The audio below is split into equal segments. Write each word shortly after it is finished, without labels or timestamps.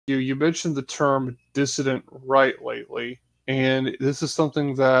You mentioned the term dissident right lately, and this is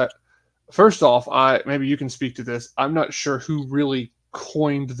something that, first off, I maybe you can speak to this. I'm not sure who really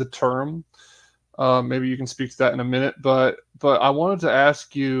coined the term. Maybe you can speak to that in a minute, but I wanted to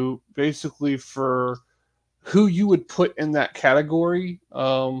ask you basically for who you would put in that category.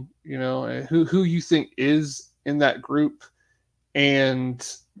 And who you think is in that group, and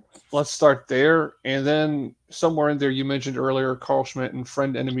let's start there. And then somewhere in there, you mentioned earlier Carl Schmitt and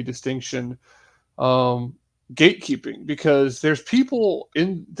friend enemy distinction, um, gatekeeping, because there's people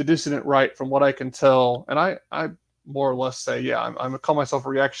in the dissident right, from what I can tell, and I more or less say, yeah, I call myself a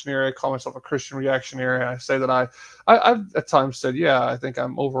reactionary. I call myself a Christian reactionary. I say that I've at times said, yeah, I think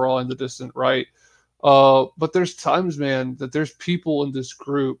I'm overall in the dissident right. But there's times, man, that there's people in this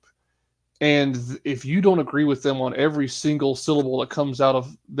group, and if you don't agree with them on every single syllable that comes out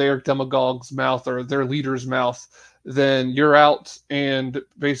of their demagogue's mouth or their leader's mouth, then you're out, and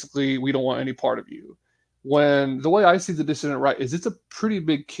basically we don't want any part of you. When the way I see the dissident right is it's a pretty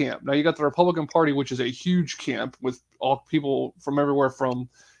big camp. Now you got the Republican Party, which is a huge camp with all people from everywhere from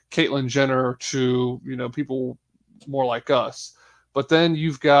Caitlyn Jenner to people more like us. But then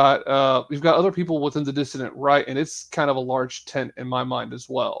you've got other people within the dissident right, and it's kind of a large tent in my mind as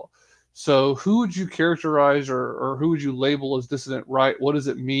well. So, who would you characterize, or who would you label as dissident right? What does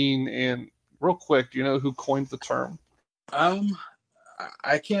it mean? And real quick, do you know who coined the term? Um,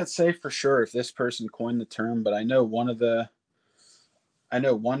 I can't say for sure if this person coined the term, but I know one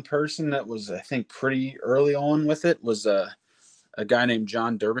person that was, I think, pretty early on with it was a guy named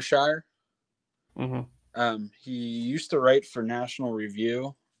John Derbyshire. Mm-hmm. He used to write for National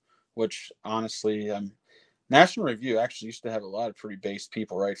Review, which honestly, National Review actually used to have a lot of pretty based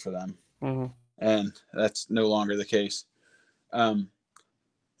people write for them, Mm-hmm. and that's no longer the case. Um,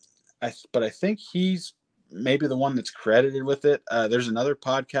 but I think he's maybe the one that's credited with it. There's another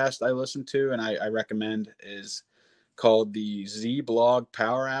podcast I listen to, and I recommend, is called the Z Blog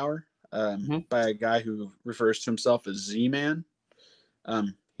Power Hour, Mm-hmm. by a guy who refers to himself as Z Man.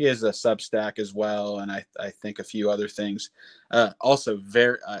 He has a Substack as well, and I think a few other things. Also,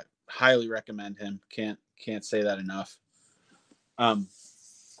 very highly recommend him. Can't say that enough. Um,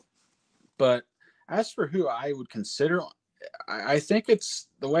 but as for who I would consider, I think it's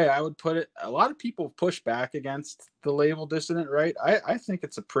the way I would put it. A lot of people push back against the label dissident right. I think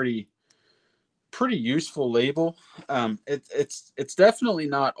it's a pretty useful label. It's definitely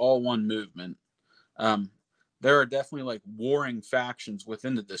not all one movement. Um, there are definitely like warring factions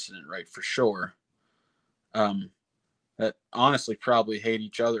within the dissident right for sure. Um, that honestly probably hate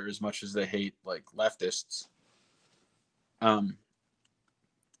each other as much as they hate like leftists. Um,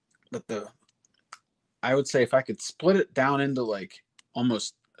 but the I would say if I could split it down into like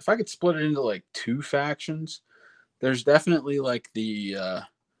almost if I could split it into like two factions, there's definitely like the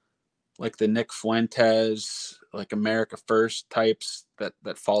Nick Fuentes, like America First types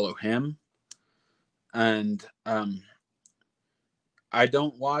that follow him. And I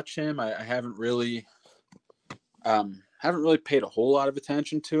don't watch him. I haven't really paid a whole lot of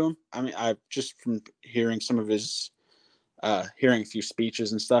attention to him. I mean, I just from hearing some of his hearing a few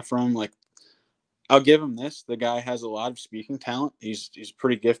speeches and stuff from him, like I'll give him this. The guy has a lot of speaking talent. He's a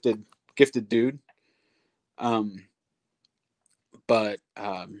pretty gifted dude. Um, but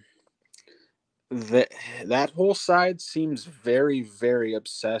that that whole side seems very very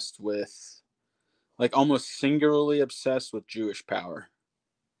obsessed with, like almost singularly obsessed with Jewish power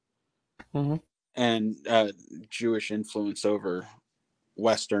Mm-hmm. and Jewish influence over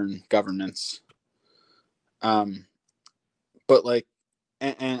Western governments. Um, but like,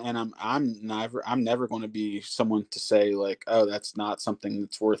 and I'm never going to be someone to say like, oh, that's not something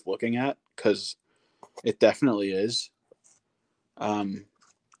that's worth looking at, because it definitely is. Um,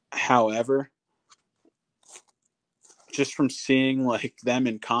 however, just from seeing like them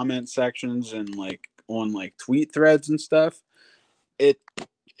in comment sections and like on like tweet threads and stuff, it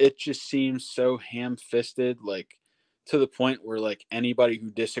it just seems so ham-fisted, like to the point where like anybody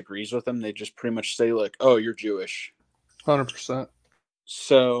who disagrees with them, they just pretty much say like, "Oh, you're Jewish." 100%.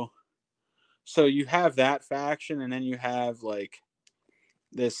 So so you have that faction, and then you have like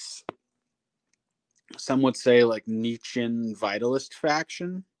this, some would say like Nietzschean vitalist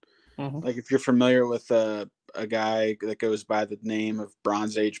faction. Mm-hmm. Like if you're familiar with a guy that goes by the name of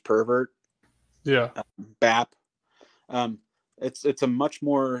Bronze Age Pervert, Yeah. BAP. Um, it's a much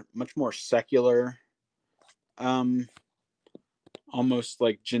more secular, um, almost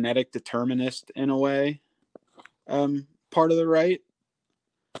like genetic determinist in a way, part of the right.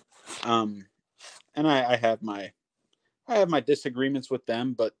 Um, and I have my disagreements with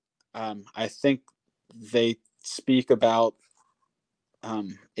them, but I think they speak about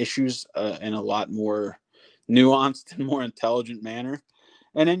issues in a lot more nuanced and more intelligent manner.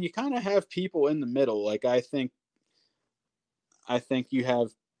 And then you kind of have people in the middle. Like I think you have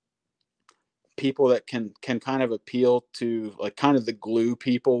people that can kind of appeal to like kind of the glue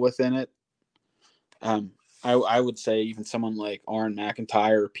people within it. I would say even someone like Aaron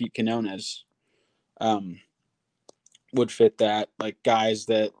McIntyre or Pete Quinones would fit that. Like guys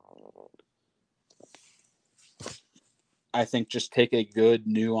that I think just take a good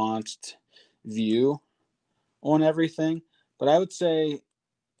nuanced view on everything. But I would say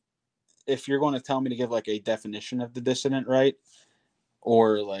if you're going to tell me to give like a definition of the dissident right,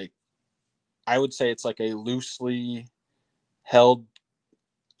 or like I would say it's like a loosely held,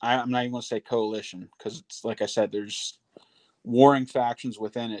 I'm not even going to say coalition because it's like I said, there's warring factions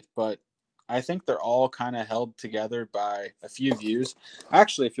within it, but I think they're all kind of held together by a few views.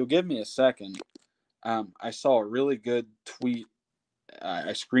 Actually, if you'll give me a second, I saw a really good tweet. I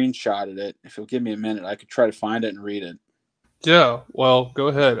screenshotted it. If you'll give me a minute, I could try to find it and read it. Yeah, well, go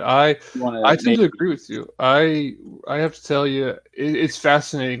ahead. I tend maybe... to agree with you. I have to tell you, it's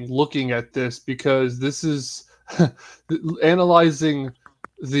fascinating looking at this because this is analyzing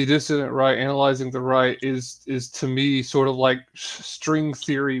the dissident right, analyzing the right is to me sort of like string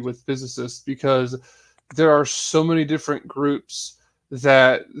theory with physicists because there are so many different groups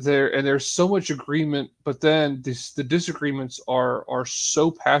that there's so much agreement, but then the disagreements are so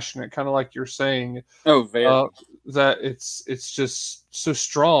passionate, kind of like you're saying. Oh, very. That it's just so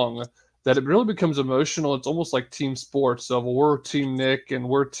strong that it really becomes emotional. It's almost like team sports of we're team Nick and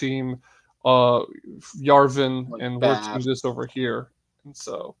we're team Yarvin like and bad. we're team this over here. And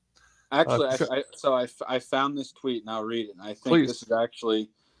so actually, I found this tweet and I'll read it. And I think please. This is actually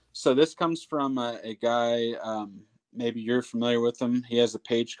this comes from a guy. Maybe you're familiar with him. He has a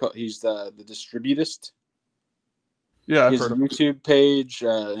page called he's the Distributist. Yeah, he has a YouTube page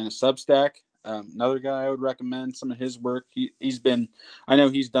and a Substack. Another guy I would recommend some of his work. He's been, I know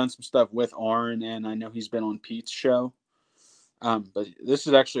he's done some stuff with Arn, and I know he's been on Pete's show. But this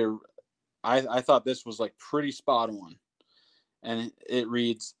is actually, I thought this was like pretty spot on. And it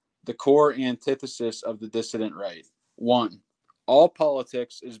reads, the core antithesis of the dissident right. 1, all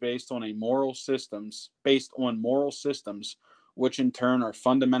politics is based on moral systems, which in turn are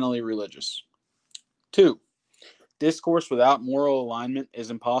fundamentally religious. 2, discourse without moral alignment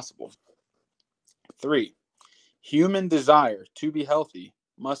is impossible. 3, human desire to be healthy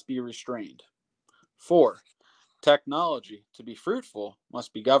must be restrained. 4, technology to be fruitful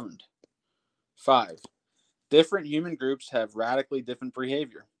must be governed. 5, different human groups have radically different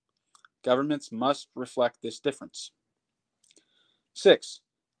behavior. Governments must reflect this difference. 6,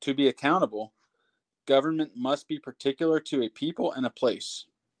 to be accountable, government must be particular to a people and a place.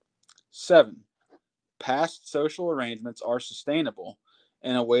 7, past social arrangements are sustainable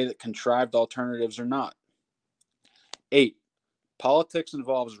in a way that contrived alternatives are not. 8, politics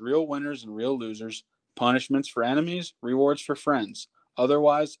involves real winners and real losers, punishments for enemies, rewards for friends.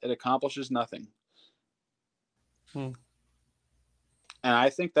 Otherwise, it accomplishes nothing. And I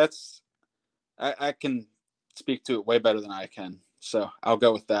think that's, I can speak to it way better than I can. So I'll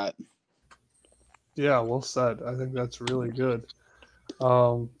go with that. Yeah, well said. I think that's really good.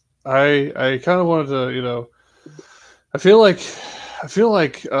 I kind of wanted to, I feel like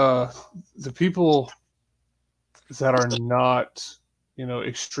the people that are not,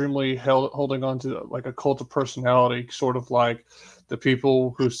 extremely holding on to like a cult of personality, sort of like the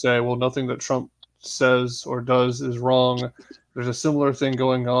people who say, well, nothing that Trump says or does is wrong. There's a similar thing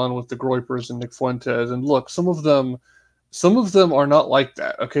going on with the Groypers and Nick Fuentes. And look, some of them are not like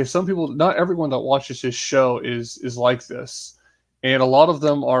that. Okay, some people, not everyone that watches his show is like this. And a lot of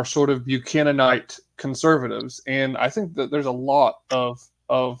them are sort of Buchananite conservatives. And I think that there's a lot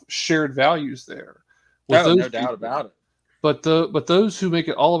of shared values there. No doubt about it. But those who make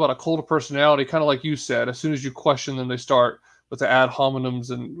it all about a cult of personality, kind of like you said, as soon as you question them, they start with the ad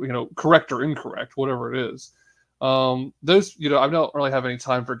hominems and, correct or incorrect, whatever it is. Those, I don't really have any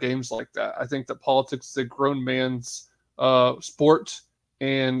time for games like that. I think that politics is a grown man's sport,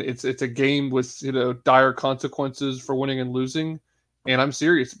 and it's a game with dire consequences for winning and losing, and I'm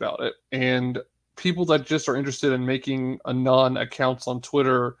serious about it. And people that just are interested in making anon accounts on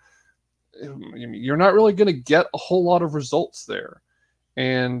Twitter, you're not really going to get a whole lot of results there.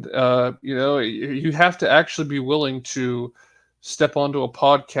 And you have to actually be willing to step onto a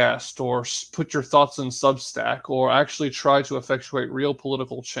podcast or put your thoughts in Substack or actually try to effectuate real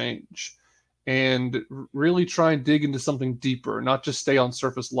political change and really try and dig into something deeper, not just stay on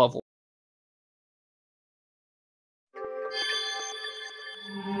surface level.